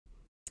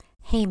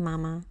Hey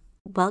mama,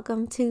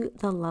 welcome to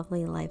the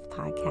Lovely Life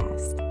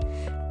podcast.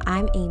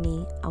 I'm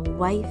Amy, a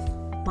wife,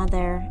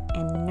 mother,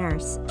 and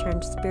nurse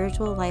turned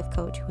spiritual life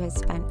coach who has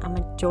spent a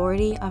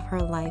majority of her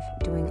life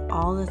doing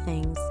all the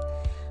things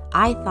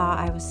I thought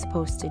I was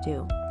supposed to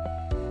do.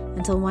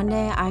 Until one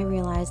day I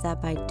realized that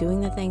by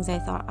doing the things I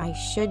thought I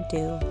should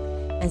do,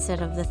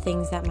 instead of the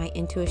things that my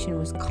intuition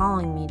was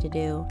calling me to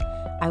do,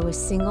 I was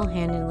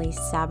single-handedly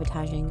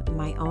sabotaging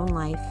my own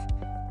life,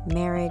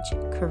 marriage,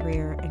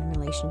 career, and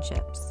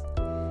relationships.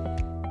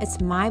 It's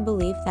my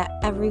belief that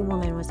every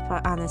woman was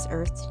put on this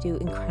earth to do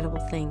incredible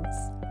things,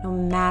 no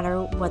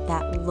matter what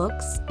that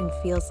looks and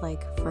feels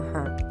like for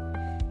her.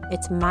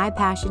 It's my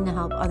passion to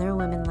help other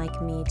women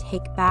like me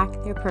take back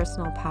their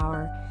personal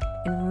power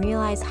and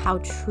realize how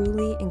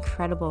truly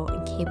incredible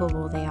and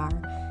capable they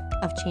are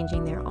of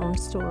changing their own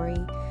story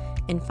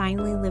and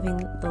finally living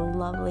the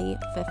lovely,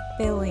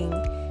 fulfilling,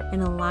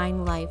 and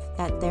aligned life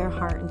that their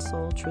heart and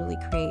soul truly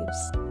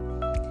craves.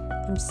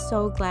 I'm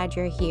so glad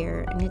you're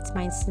here, and it's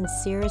my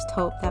sincerest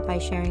hope that by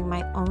sharing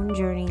my own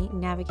journey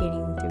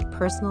navigating through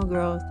personal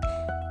growth,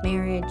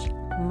 marriage,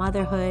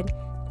 motherhood,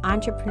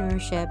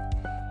 entrepreneurship,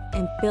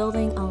 and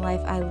building a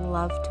life I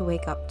love to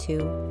wake up to,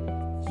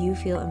 you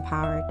feel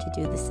empowered to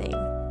do the same.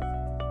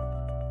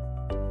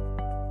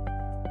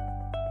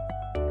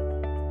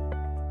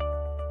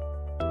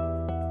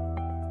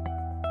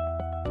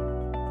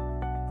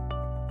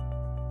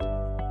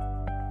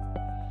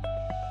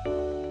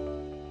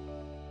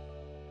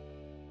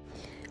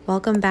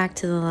 Welcome back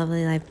to the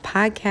Lovely Life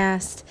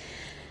podcast.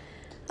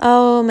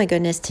 Oh my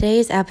goodness,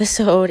 today's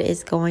episode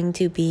is going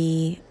to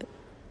be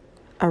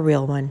a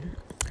real one.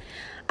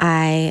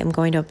 I am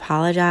going to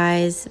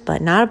apologize,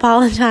 but not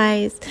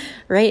apologize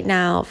right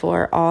now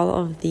for all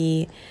of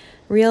the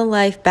real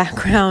life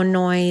background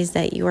noise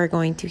that you are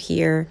going to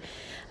hear.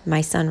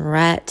 My son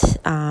Rhett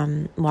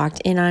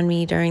walked in on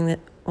me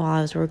while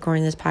I was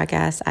recording this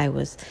podcast. I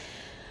was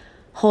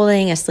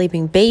holding a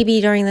sleeping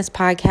baby during this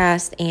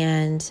podcast,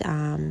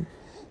 and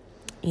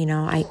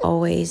I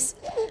always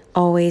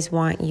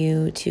want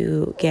you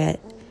to get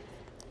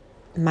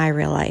my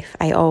real life.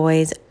 I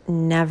always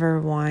never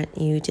want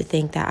you to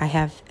think that I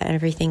have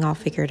everything all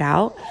figured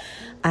out.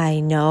 I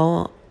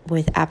know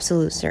with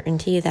absolute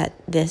certainty that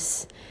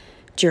this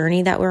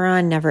journey that we're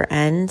on never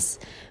ends.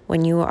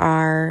 When you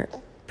are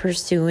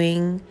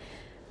pursuing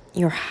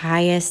your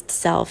highest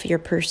self, you're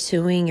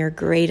pursuing your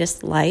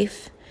greatest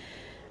life,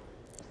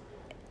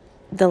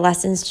 the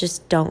lessons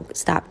just don't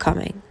stop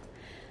coming.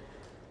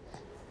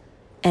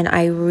 And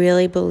I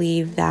really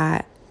believe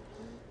that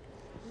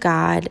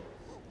God,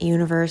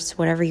 universe,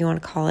 whatever you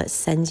want to call it,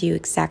 sends you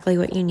exactly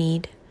what you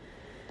need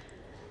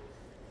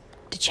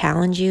to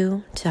challenge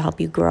you, to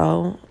help you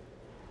grow.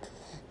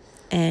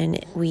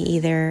 And we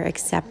either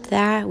accept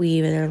that, we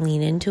either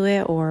lean into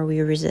it, or we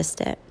resist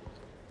it.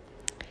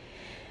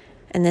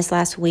 And this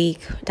last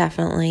week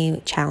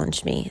definitely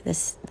challenged me.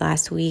 This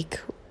last week,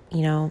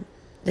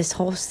 this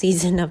whole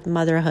season of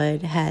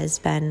motherhood has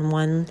been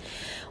one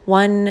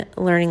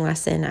learning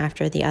lesson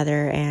after the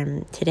other,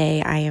 and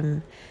today I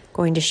am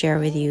going to share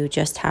with you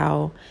just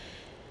how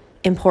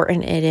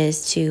important it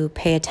is to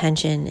pay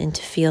attention and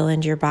to feel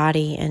into your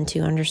body and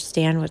to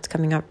understand what's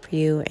coming up for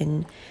you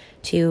and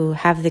to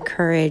have the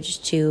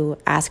courage to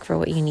ask for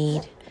what you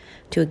need,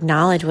 to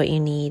acknowledge what you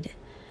need,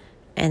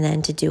 and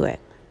then to do it.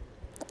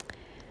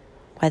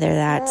 Whether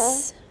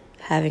that's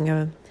having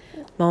a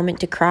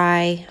moment to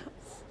cry,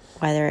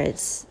 whether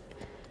it's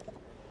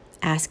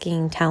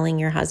telling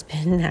your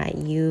husband that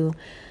you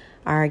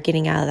are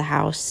getting out of the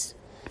house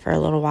for a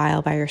little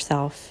while by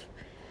yourself,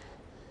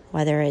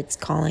 whether it's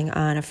calling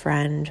on a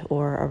friend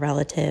or a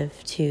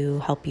relative to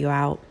help you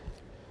out,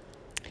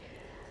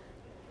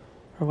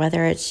 or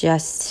whether it's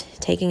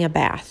just taking a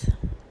bath.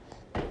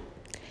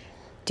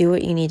 Do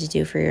what you need to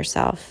do for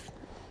yourself.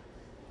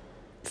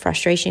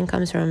 Frustration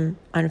comes from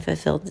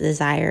unfulfilled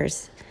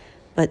desires,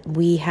 but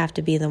we have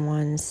to be the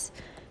ones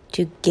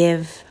to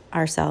give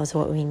ourselves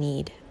what we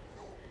need.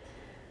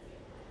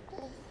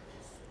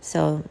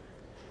 So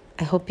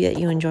I hope that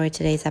you enjoyed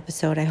today's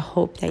episode. I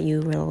hope that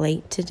you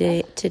relate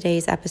to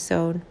today's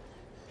episode.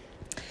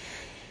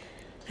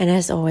 And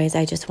as always,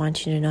 I just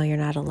want you to know you're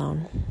not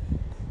alone.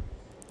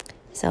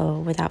 So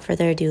without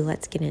further ado,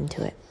 let's get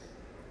into it.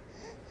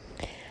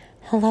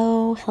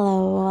 Hello.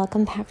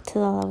 Welcome back to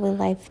the Lovely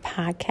Life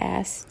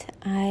podcast.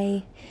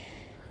 I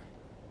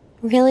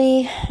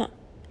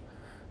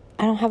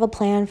don't have a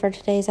plan for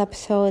today's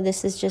episode.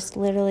 This is just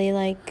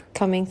literally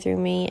coming through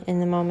me in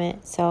the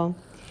moment. So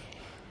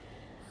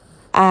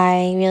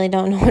I really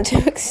don't know what to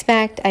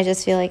expect. I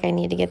just feel like I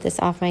need to get this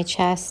off my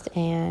chest,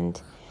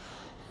 and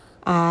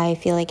I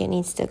feel like it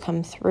needs to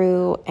come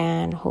through,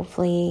 and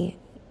hopefully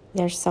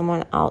there's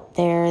someone out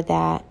there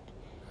that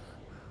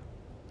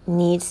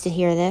needs to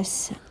hear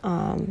this.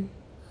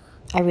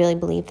 I really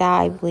believe that.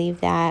 I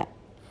believe that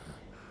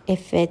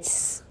if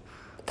it's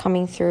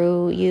coming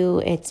through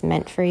you, it's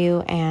meant for you,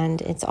 and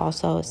it's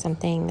also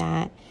something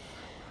that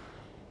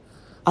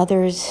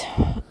others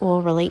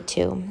will relate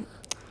to.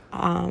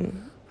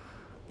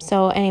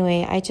 So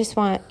anyway, I just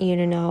want you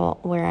to know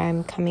where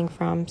I'm coming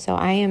from. So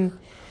I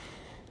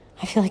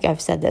feel like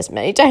I've said this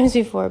many times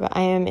before, but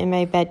I am in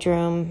my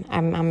bedroom.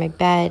 I'm on my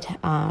bed.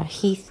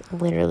 Heath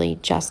literally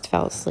just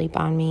fell asleep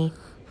on me.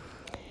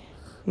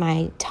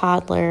 My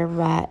toddler,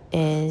 Rhett,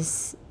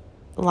 is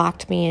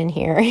locked me in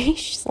here. He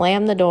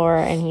slammed the door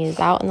and he is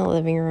out in the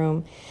living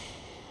room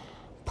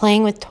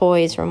playing with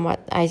toys. From what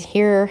I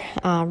hear,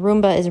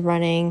 Roomba is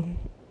running,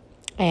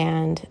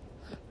 and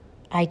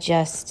I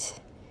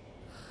just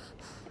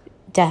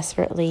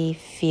desperately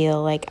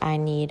feel like I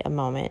need a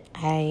moment.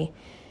 I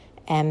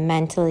am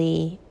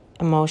mentally,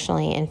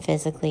 emotionally, and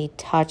physically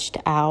touched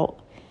out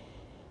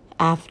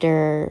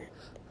after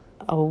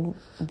a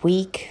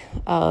week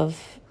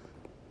of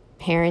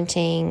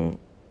parenting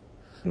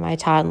my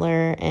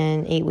toddler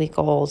and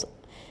 8-week-old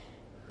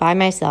by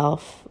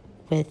myself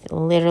with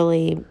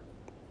literally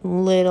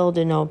little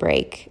to no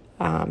break.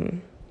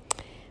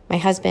 My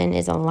husband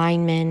is a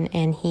lineman,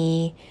 and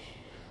he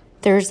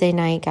Thursday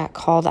night got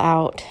called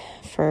out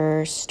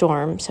for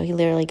storm. So he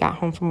literally got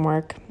home from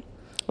work,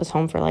 was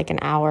home for like an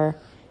hour,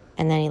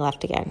 and then he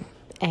left again.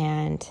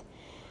 And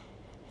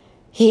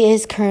he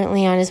is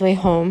currently on his way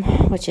home,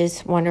 which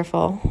is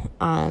wonderful.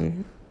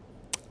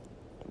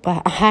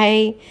 But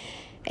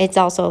it's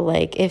also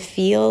like, it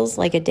feels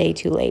like a day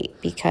too late,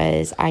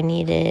 because I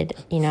needed,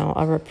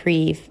 a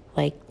reprieve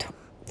like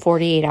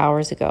 48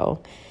 hours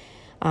ago.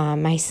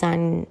 My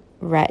son,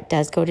 Rhett,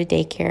 does go to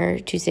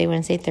daycare Tuesday,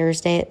 Wednesday,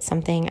 Thursday. It's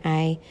something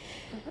I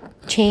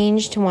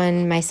changed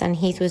when my son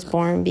Heath was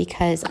born,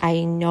 because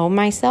I know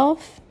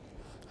myself.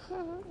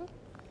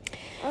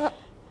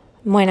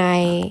 When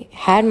I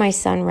had my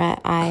son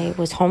Rhett, I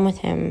was home with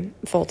him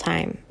full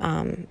time.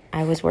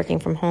 I was working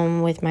from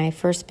home with my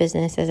first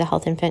business as a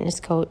health and fitness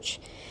coach,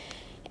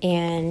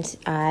 and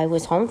I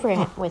was home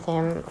with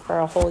him for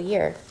a whole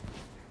year.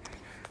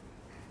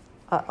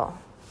 Uh-oh.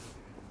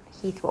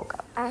 Heath woke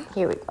up.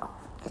 Here we go.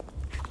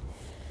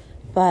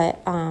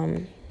 But,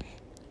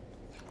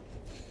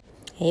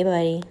 hey,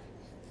 buddy.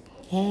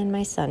 And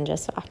my son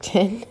just walked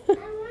in.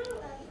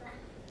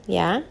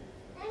 Yeah?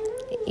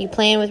 You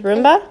playing with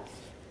Roomba?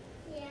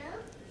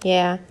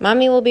 Yeah.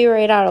 Mommy will be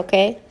right out,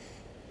 okay?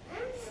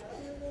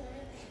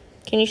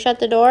 Can you shut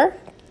the door?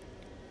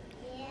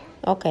 Yeah.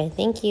 Okay,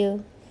 thank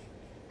you.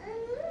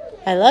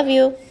 I love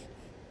you.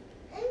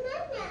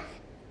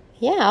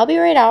 Yeah, I'll be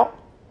right out.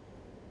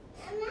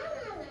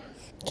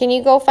 Can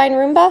you go find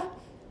Roomba?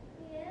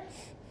 Yeah.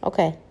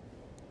 Okay.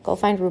 Go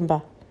find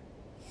Roomba.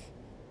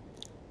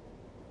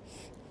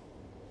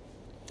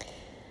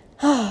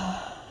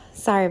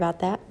 Sorry about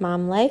that,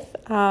 mom life.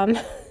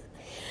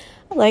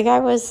 Like I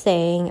was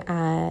saying,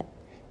 I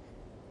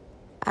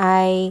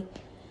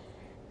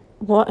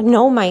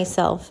know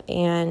myself,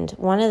 and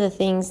one of the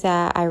things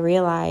that I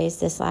realized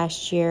this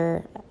last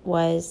year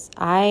was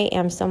I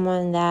am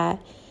someone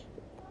that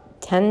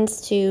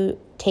tends to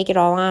take it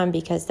all on,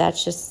 because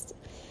that's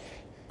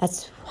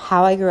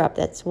how I grew up.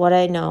 That's what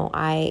I know.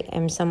 I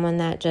am someone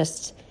that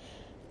just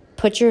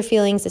put your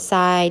feelings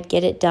aside,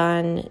 get it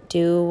done,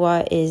 do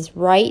what is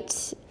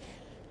right,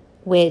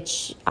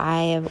 which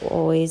I have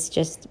always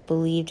just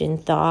believed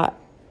and thought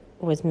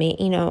was me.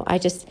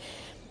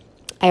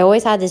 I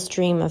always had this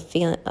dream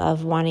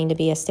of wanting to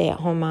be a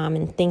stay-at-home mom,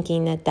 and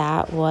thinking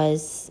that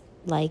was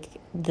like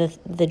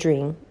the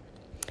dream.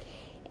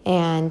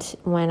 And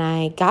when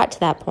I got to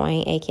that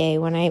point, aka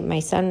when my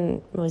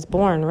son was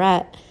born,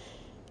 Rhett,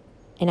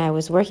 and I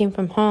was working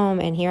from home,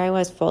 and here I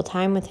was full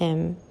time with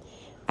him,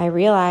 I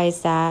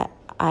realized that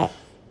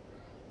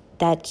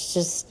it's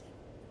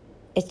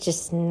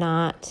just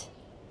not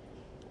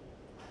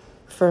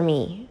for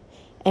me.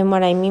 And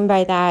what I mean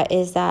by that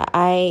is that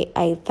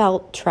I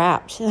felt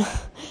trapped.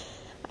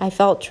 I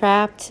felt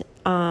trapped.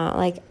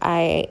 Like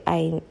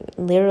I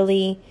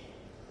literally,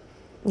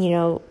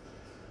 and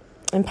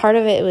part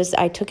of it was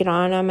I took it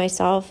on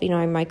myself. I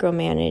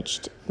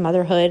micromanaged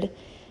motherhood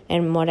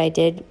and what I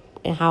did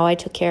and how I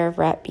took care of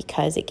Rhett,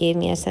 because it gave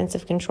me a sense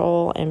of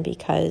control, and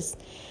because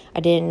I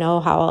didn't know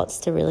how else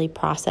to really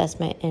process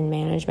and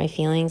manage my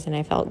feelings. And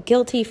I felt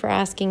guilty for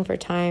asking for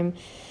time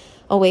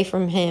away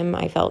from him.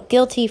 I felt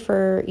guilty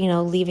for,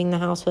 leaving the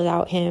house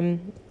without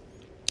him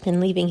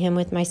and leaving him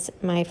with my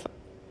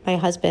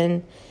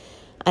husband.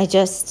 I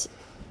just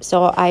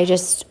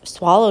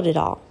swallowed it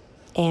all.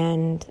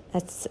 And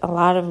that's a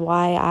lot of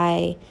why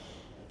I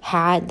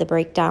had the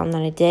breakdown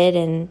that I did,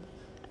 and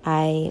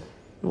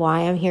why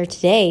I'm here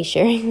today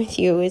sharing with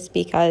you is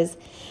because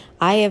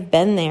I have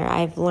been there.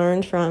 I've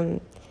learned from,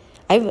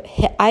 I've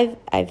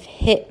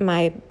hit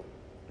my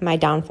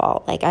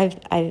downfall. Like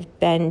I've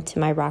been to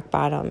my rock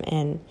bottom,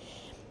 and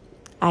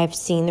I've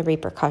seen the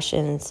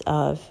repercussions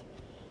of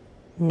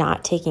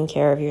not taking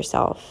care of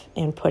yourself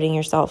and putting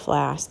yourself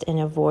last and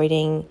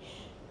avoiding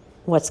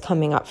what's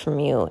coming up from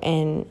you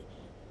and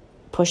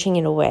pushing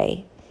it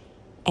away.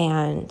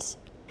 And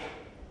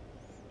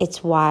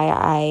it's why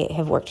I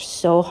have worked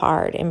so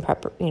hard in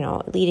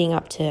leading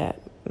up to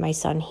my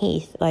son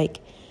Heath. Like,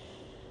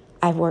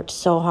 I've worked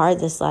so hard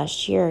this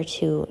last year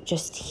to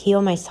just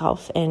heal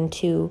myself and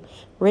to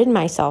rid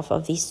myself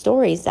of these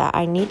stories that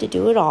I need to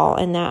do it all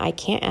and that I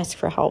can't ask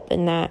for help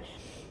and that,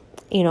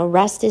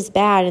 rest is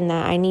bad and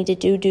that I need to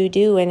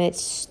do. And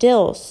it's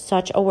still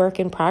such a work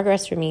in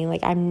progress for me.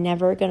 Like, I'm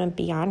never going to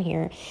be on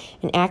here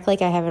and act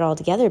like I have it all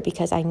together,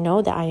 because I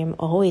know that I am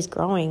always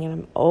growing and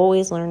I'm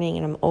always learning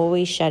and I'm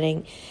always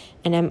shedding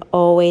and I'm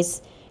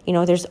always,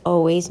 there's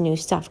always new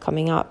stuff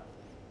coming up.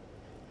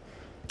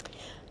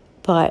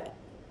 But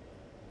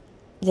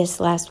this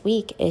last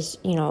week is,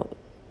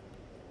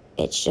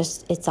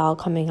 it's all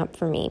coming up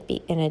for me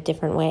in a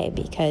different way,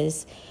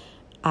 because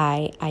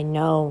I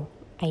know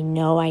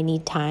I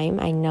need time.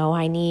 I know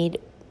I need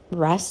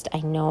rest. I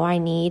know I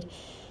need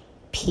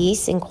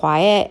peace and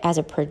quiet. As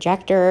a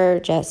projector,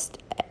 just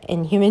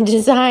in human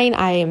design,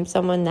 I am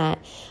someone that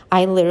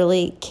I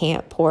literally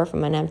can't pour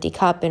from an empty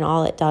cup, and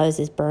all it does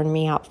is burn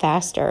me out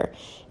faster.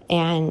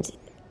 And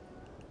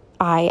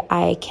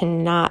I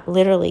cannot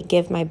literally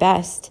give my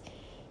best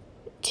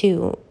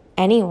to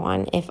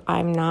anyone if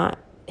I'm not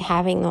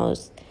having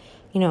those,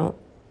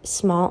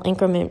 small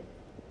increment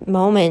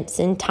moments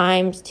and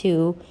times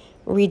to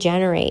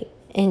regenerate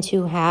and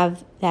to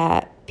have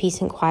that peace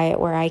and quiet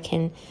where I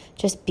can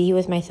just be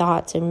with my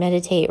thoughts and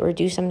meditate or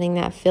do something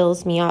that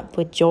fills me up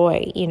with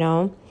joy,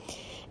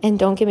 And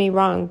don't get me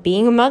wrong,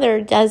 being a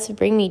mother does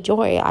bring me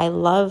joy. I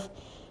love,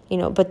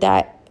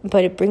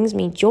 but it brings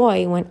me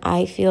joy when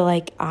I feel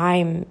like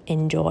I'm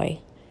in joy.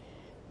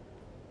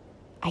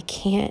 I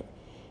can't,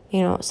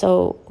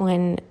 so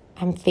when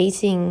I'm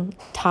facing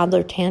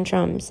toddler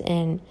tantrums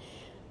and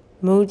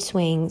mood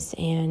swings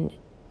and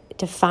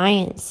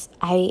defiance,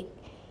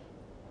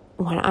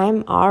 when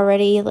I'm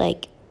already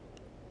like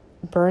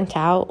burnt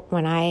out,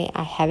 when I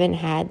haven't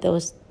had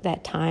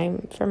that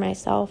time for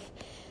myself,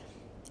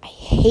 I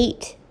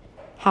hate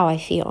how I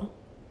feel.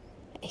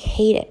 I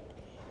hate it.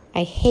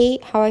 I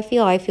hate how I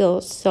feel. I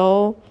feel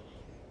so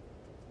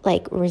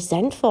like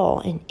resentful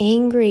and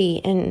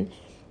angry, and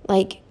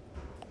like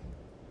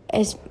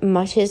as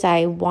much as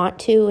I want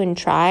to and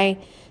try,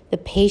 the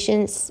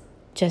patience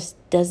just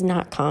does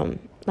not come.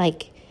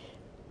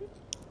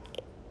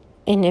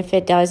 And if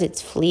it does,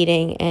 it's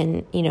fleeting,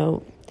 and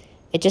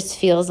it just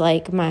feels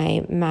like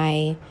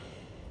my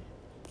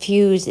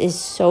fuse is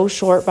so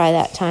short by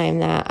that time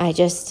that I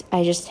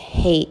just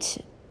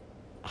hate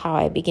how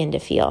I begin to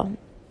feel.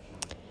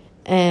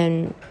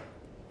 And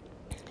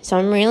so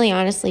I'm really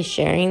honestly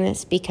sharing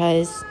this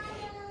because,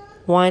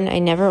 one, I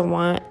never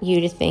want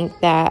you to think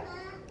that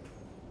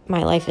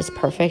my life is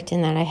perfect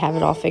and that I have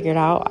it all figured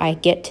out. I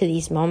get to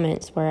these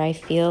moments where I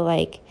feel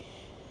like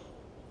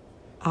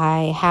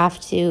I have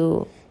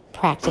to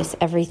practice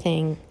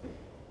everything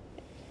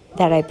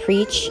that I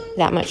preach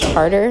that much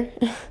harder.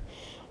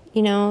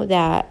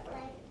 That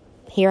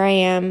here I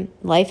am,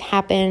 life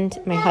happened,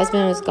 my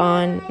husband was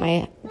gone,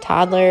 my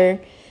toddler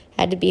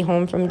had to be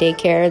home from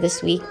daycare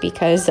this week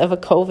because of a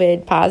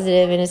COVID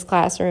positive in his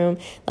classroom.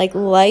 Like,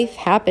 life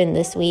happened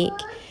this week,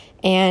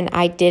 and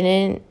I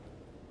didn't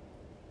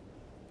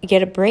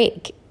get a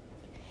break.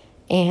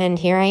 And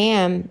here I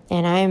am,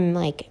 and I'm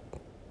like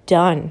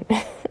done.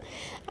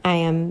 I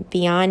am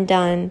beyond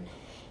done.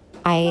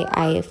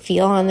 I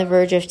feel on the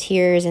verge of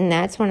tears, and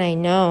that's when I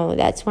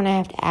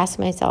have to ask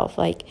myself,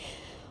 like,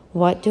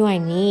 what do I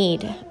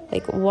need?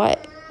 Like,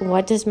 what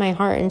does my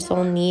heart and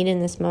soul need in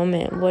this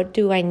moment? What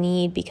do I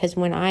need? Because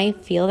when I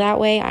feel that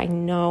way, I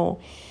know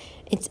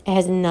it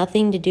has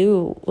nothing to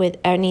do with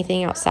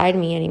anything outside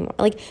me anymore.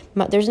 Like,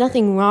 there's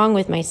nothing wrong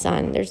with my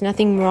son. There's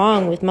nothing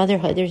wrong with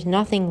motherhood. There's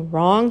nothing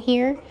wrong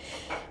here.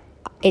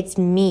 It's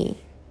me.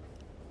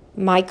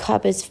 My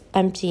cup is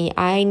empty.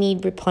 I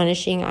need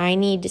replenishing. I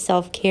need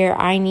self-care.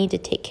 I need to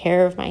take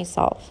care of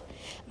myself.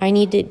 I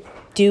need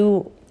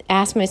to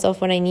ask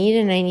myself what I need,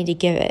 and I need to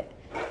give it.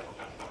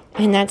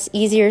 And that's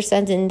easier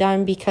said than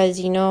done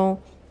because,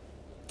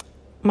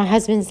 my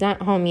husband's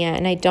not home yet,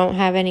 and I don't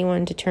have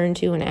anyone to turn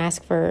to and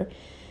ask for,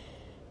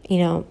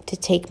 to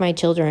take my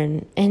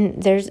children.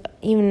 And there's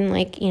even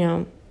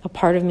a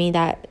part of me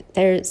that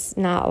there's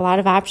not a lot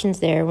of options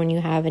there when you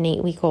have an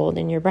 8-week-old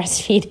and you're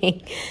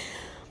breastfeeding.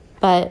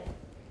 But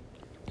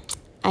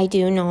I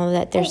do know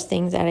that there's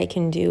things that I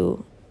can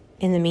do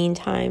in the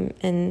meantime.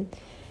 And,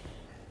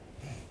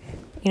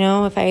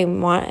 if I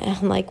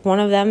want, one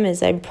of them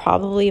is I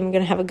probably am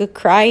going to have a good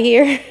cry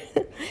here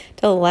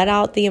to let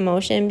out the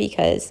emotion,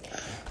 because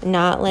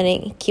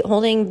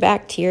holding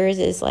back tears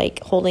is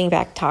like holding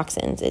back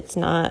toxins. It's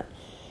not,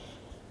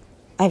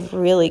 I've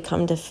really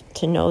come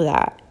to know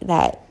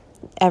that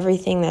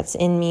everything that's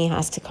in me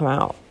has to come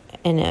out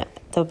in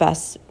the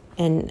best,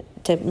 and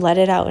to let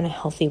it out in a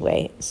healthy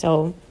way.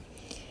 So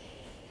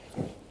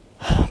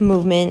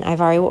movement, I've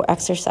already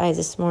exercised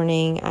this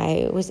morning.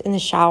 I was in the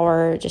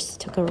shower, just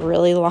took a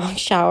really long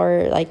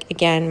shower.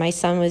 Again, my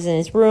son was in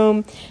his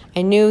room.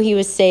 I knew he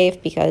was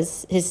safe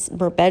because his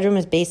bedroom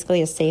is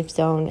basically a safe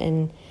zone,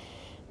 and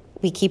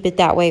we keep it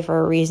that way for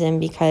a reason,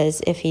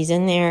 because if he's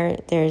in there,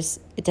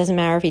 it doesn't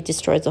matter if he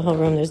destroys the whole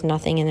room, there's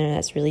nothing in there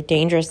that's really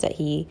dangerous that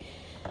he,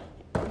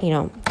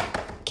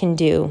 can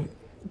do.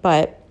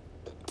 But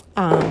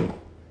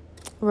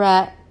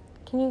Rhett,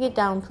 can you get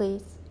down,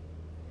 please?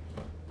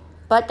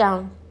 Butt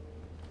down.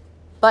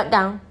 Butt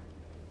down.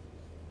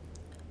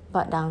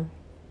 Butt down.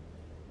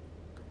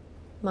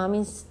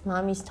 Mommy's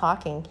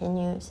talking. Can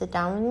you sit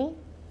down with me? You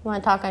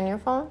want to talk on your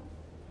phone?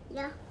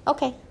 Yeah.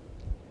 Okay.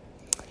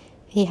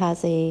 He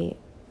has a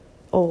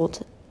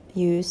old,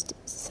 used,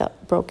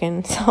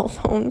 broken cell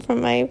phone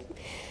from my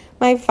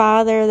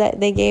father that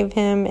they gave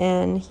him,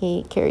 and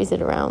he carries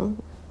it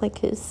around like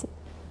his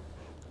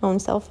own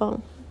cell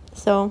phone.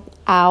 So,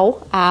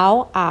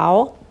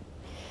 ow.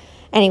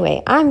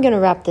 Anyway, I'm going to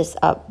wrap this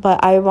up,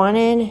 but I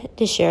wanted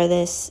to share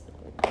this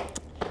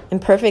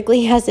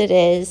imperfectly as it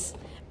is,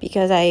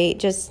 because I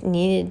just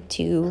needed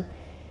to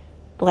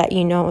let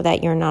you know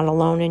that you're not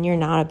alone and you're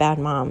not a bad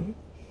mom.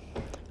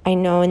 I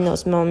know in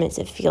those moments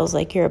it feels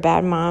like you're a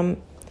bad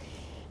mom.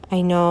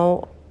 I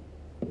know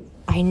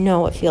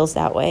it feels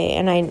that way.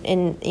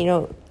 And you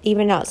know,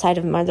 even outside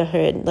of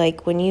motherhood,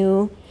 like when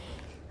you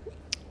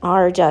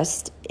are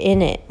just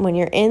in it, when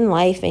you're in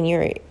life and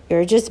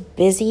you're just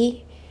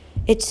busy,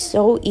 it's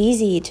so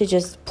easy to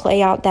just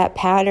play out that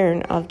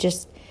pattern of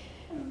just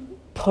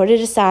put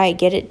it aside,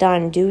 get it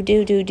done, do.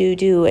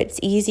 It's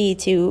easy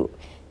to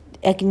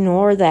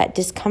ignore that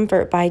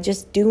discomfort by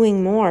just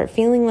doing more,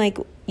 feeling like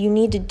you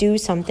need to do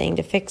something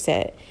to fix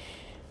it.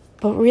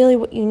 But really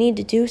what you need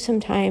to do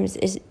sometimes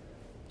is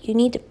you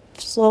need to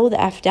slow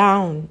the F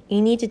down.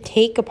 You need to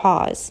take a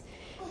pause,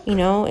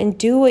 and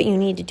do what you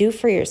need to do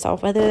for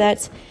yourself, whether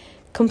that's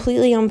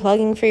completely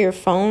unplugging for your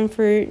phone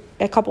for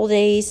a couple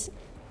days,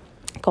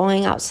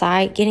 going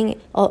outside, getting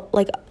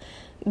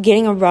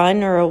a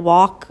run or a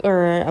walk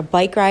or a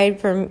bike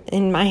ride,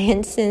 in my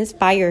instance,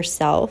 by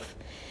yourself,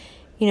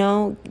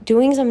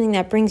 doing something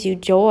that brings you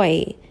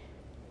joy.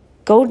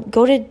 Go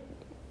to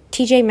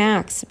TJ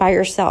Maxx by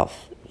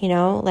yourself,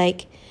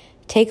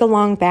 take a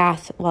long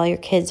bath while your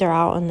kids are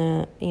out on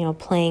the,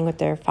 playing with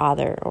their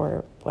father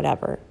or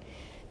whatever.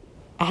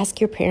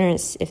 Ask your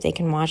parents if they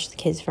can watch the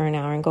kids for an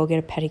hour and go get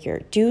a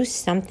pedicure. Do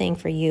something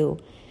for you.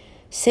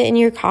 Sit in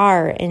your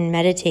car and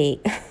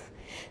meditate,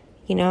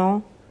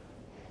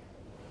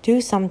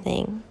 Do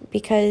something,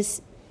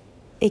 because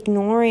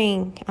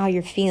ignoring how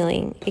you're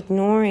feeling,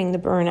 ignoring the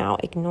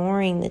burnout,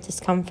 ignoring the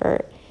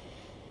discomfort,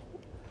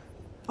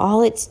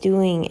 all it's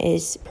doing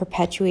is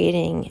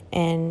perpetuating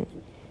and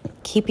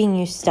keeping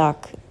you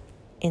stuck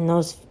in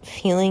those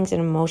feelings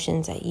and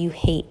emotions that you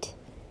hate.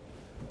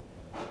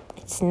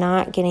 It's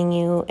not getting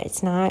you,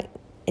 it's not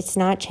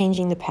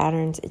changing the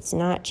patterns, it's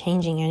not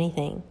changing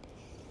anything.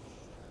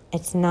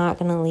 It's not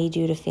going to lead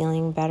you to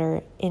feeling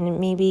better. And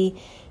maybe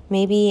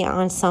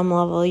on some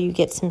level you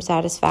get some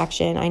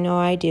satisfaction. I know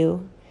I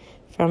do,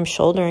 from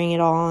shouldering it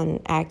all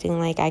and acting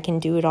like I can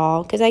do it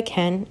all, because I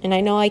can, and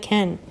I know I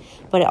can,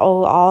 but it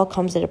all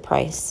comes at a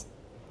price.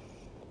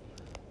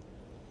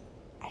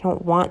 I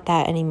don't want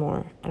that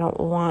anymore. I don't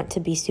want to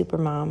be super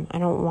mom. I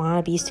don't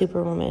want to be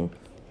superwoman.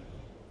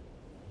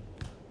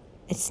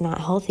 It's not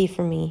healthy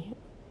for me.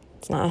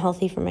 It's not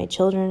healthy for my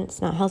children. It's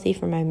not healthy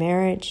for my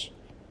marriage.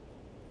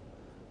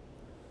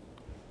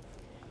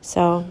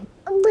 So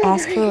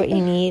ask for what you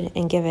need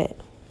and give it.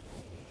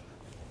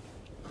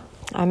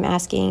 I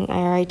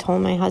already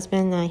told my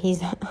husband that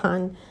he's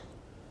on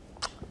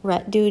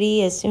Rhett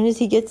duty as soon as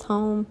he gets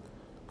home.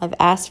 I've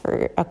asked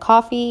for a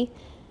coffee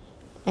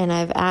and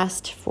I've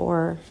asked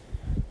for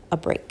a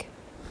break.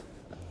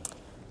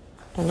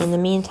 And in the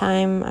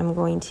meantime, I'm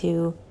going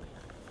to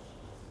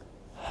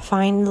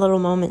find little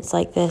moments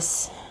like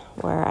this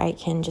where I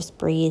can just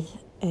breathe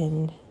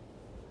and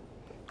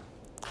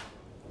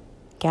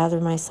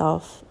gather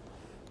myself.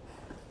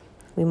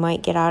 We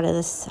might get out of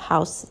this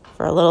house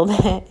for a little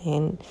bit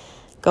and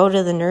go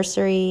to the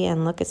nursery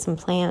and look at some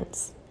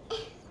plants.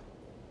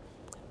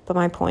 But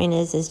my point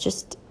is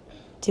just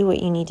do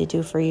what you need to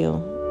do for you.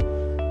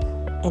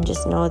 And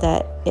just know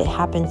that it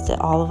happens to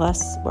all of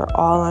us. We're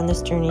all on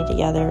this journey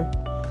together.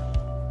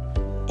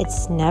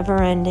 It's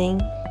never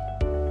ending.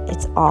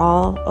 It's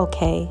all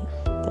okay.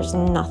 There's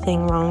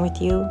nothing wrong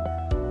with you.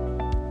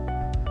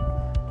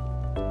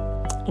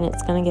 And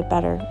it's going to get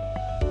better.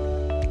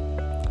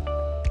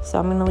 So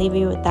I'm going to leave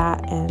you with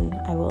that, and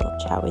I will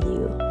chat with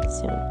you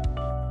soon.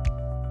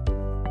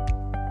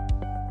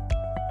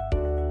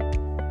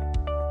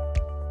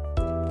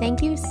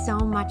 Thank you so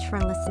much for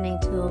listening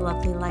to the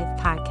Lovely Life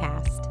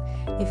podcast.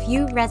 If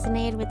you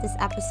resonated with this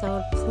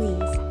episode,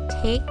 please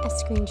take a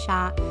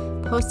screenshot,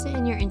 post it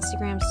in your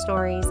Instagram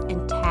stories,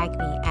 and tag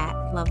me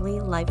at Lovely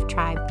Life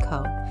Tribe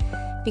Co.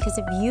 Because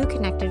if you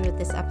connected with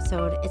this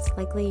episode, it's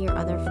likely your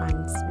other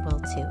friends will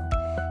too.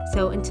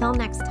 So until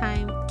next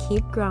time,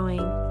 keep growing,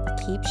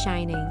 keep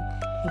shining,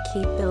 and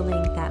keep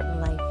building that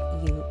life